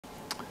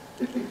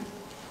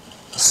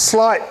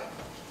slight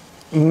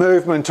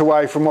movement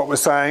away from what we're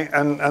saying,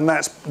 and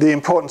that's the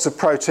importance of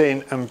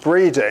protein and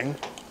breeding.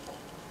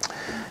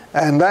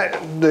 And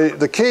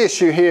the key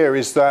issue here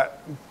is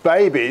that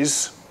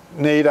babies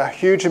need a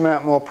huge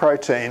amount more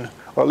protein,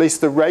 or at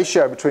least the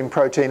ratio between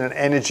protein and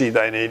energy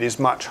they need is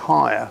much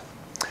higher.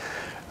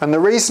 And the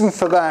reason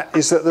for that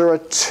is that there are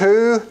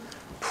two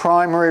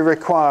primary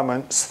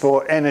requirements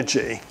for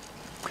energy.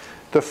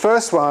 The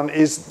first one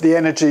is the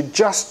energy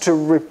just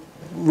to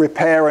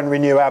repair and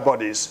renew our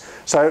bodies.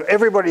 So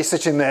everybody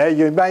sitting there,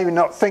 you may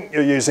not think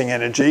you're using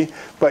energy,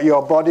 but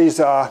your bodies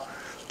are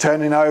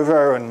turning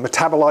over and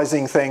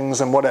metabolizing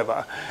things and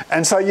whatever.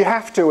 And so you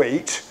have to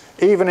eat,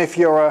 even if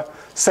you're a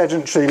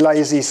sedentary,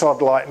 lazy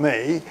sod like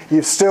me,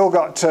 you've still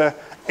got to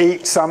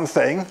eat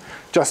something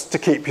just to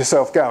keep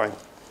yourself going.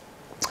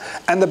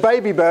 And the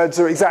baby birds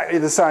are exactly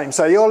the same.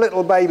 So your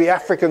little baby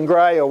African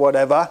grey or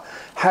whatever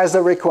has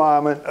a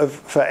requirement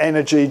for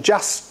energy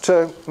just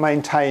to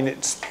maintain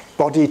its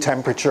body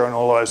temperature and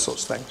all those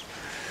sorts of things.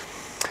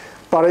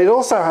 But it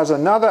also has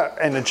another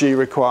energy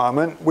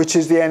requirement, which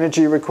is the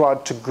energy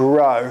required to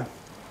grow.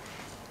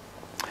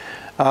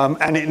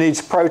 And it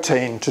needs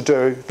protein to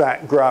do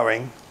that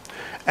growing.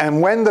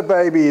 And when the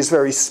baby is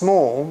very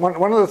small,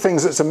 one of the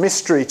things that's a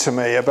mystery to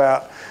me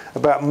about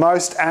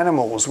most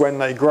animals when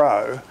they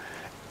grow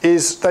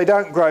is they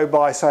don't grow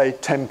by, say,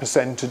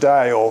 10% a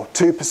day or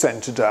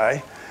 2% a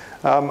day.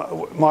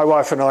 My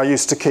wife and I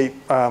used to keep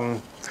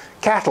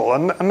cattle,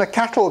 and the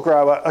cattle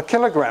grow a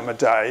kilogram a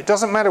day. It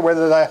doesn't matter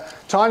whether they're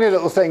tiny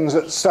little things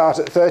that start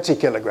at 30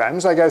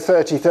 kilograms. They go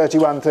 30,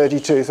 31,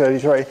 32,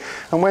 33.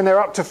 And when they're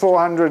up to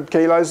 400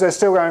 kilos, they're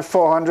still going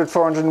 400,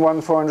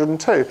 401,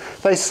 402.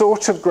 They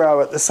sort of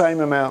grow at the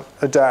same amount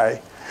a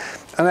day.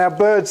 And our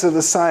birds are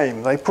the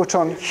same. They put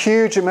on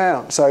huge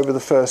amounts over the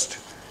first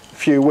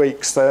few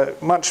weeks. They're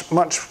much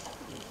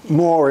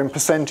more in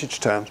percentage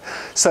terms.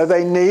 So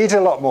they need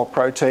a lot more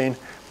protein,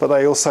 but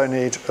they also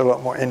need a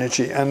lot more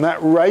energy. And that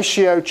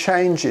ratio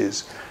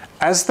changes.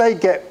 As they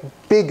get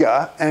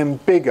bigger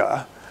and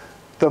bigger,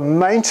 the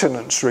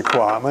maintenance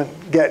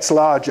requirement gets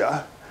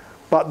larger,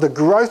 but the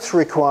growth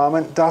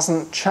requirement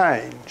doesn't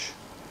change.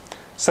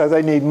 So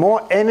they need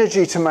more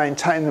energy to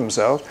maintain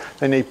themselves.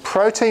 They need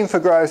protein for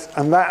growth,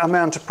 and that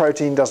amount of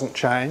protein doesn't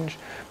change,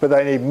 but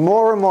they need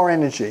more and more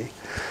energy.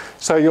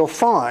 So you'll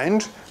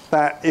find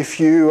that if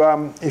you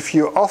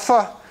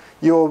offer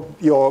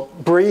your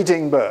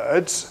breeding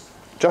birds,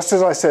 just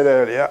as I said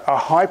earlier, a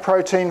high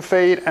protein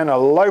feed and a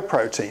low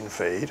protein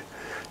feed,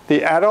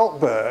 the adult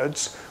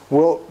birds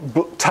will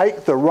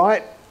take the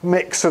right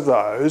mix of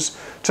those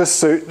to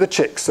suit the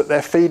chicks that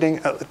they're feeding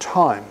at the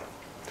time.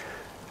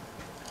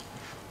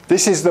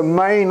 This is the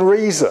main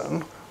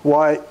reason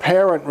why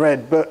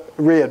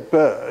parent-reared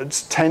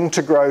birds tend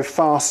to grow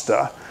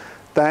faster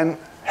than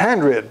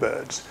hand-reared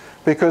birds.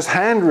 Because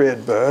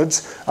hand-reared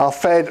birds are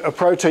fed a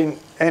protein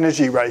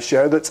energy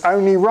ratio that's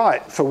only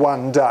right for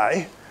one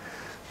day.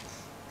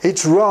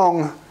 It's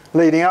wrong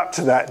leading up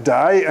to that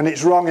day, and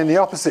it's wrong in the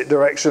opposite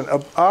direction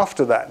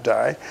after that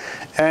day.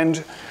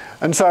 And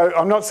so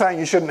I'm not saying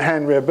you shouldn't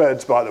hand-rear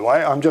birds, by the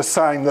way. I'm just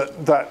saying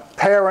that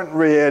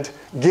parent-reared,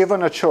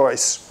 given a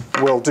choice,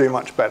 will do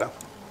much better.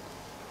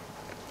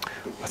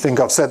 I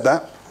think I've said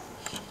that.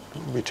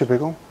 That would be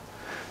typical.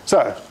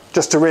 So,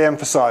 just to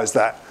re-emphasize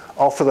that,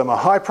 offer them a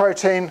high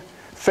protein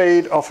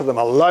feed, offer them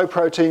a low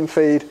protein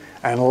feed,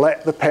 and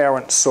let the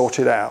parents sort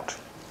it out.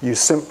 You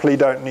simply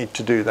don't need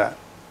to do that.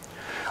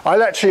 I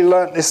actually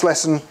learnt this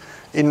lesson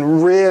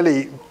in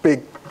really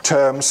big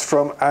terms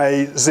from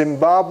a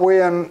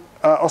Zimbabwean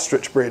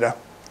ostrich breeder.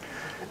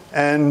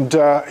 And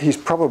he's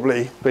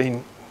probably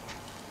been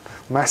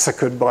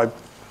massacred by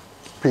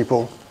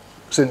people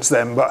since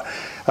then, but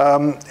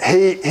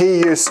he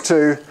used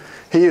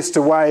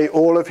to weigh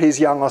all of his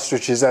young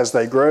ostriches as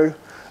they grew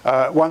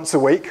once a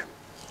week.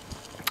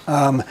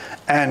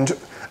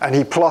 And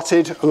he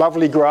plotted a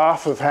lovely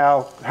graph of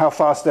how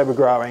fast they were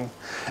growing.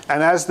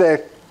 And as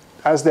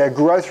their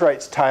growth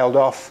rates tailed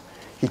off,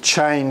 he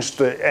changed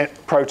the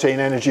protein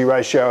energy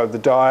ratio of the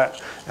diet,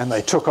 and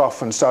they took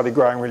off and started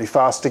growing really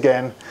fast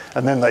again,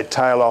 and then they'd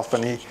tail off.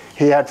 And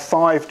he had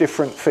 5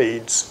 different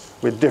feeds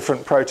with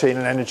different protein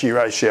and energy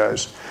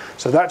ratios.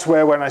 So that's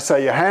where, when I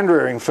say you're hand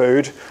rearing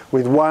food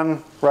with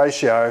one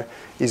ratio,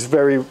 is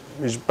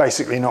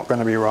basically not going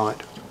to be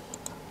right.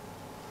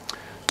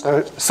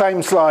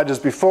 Same slide as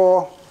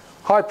before,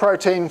 high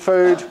protein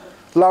food,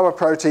 lower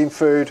protein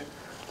food,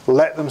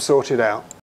 let them sort it out.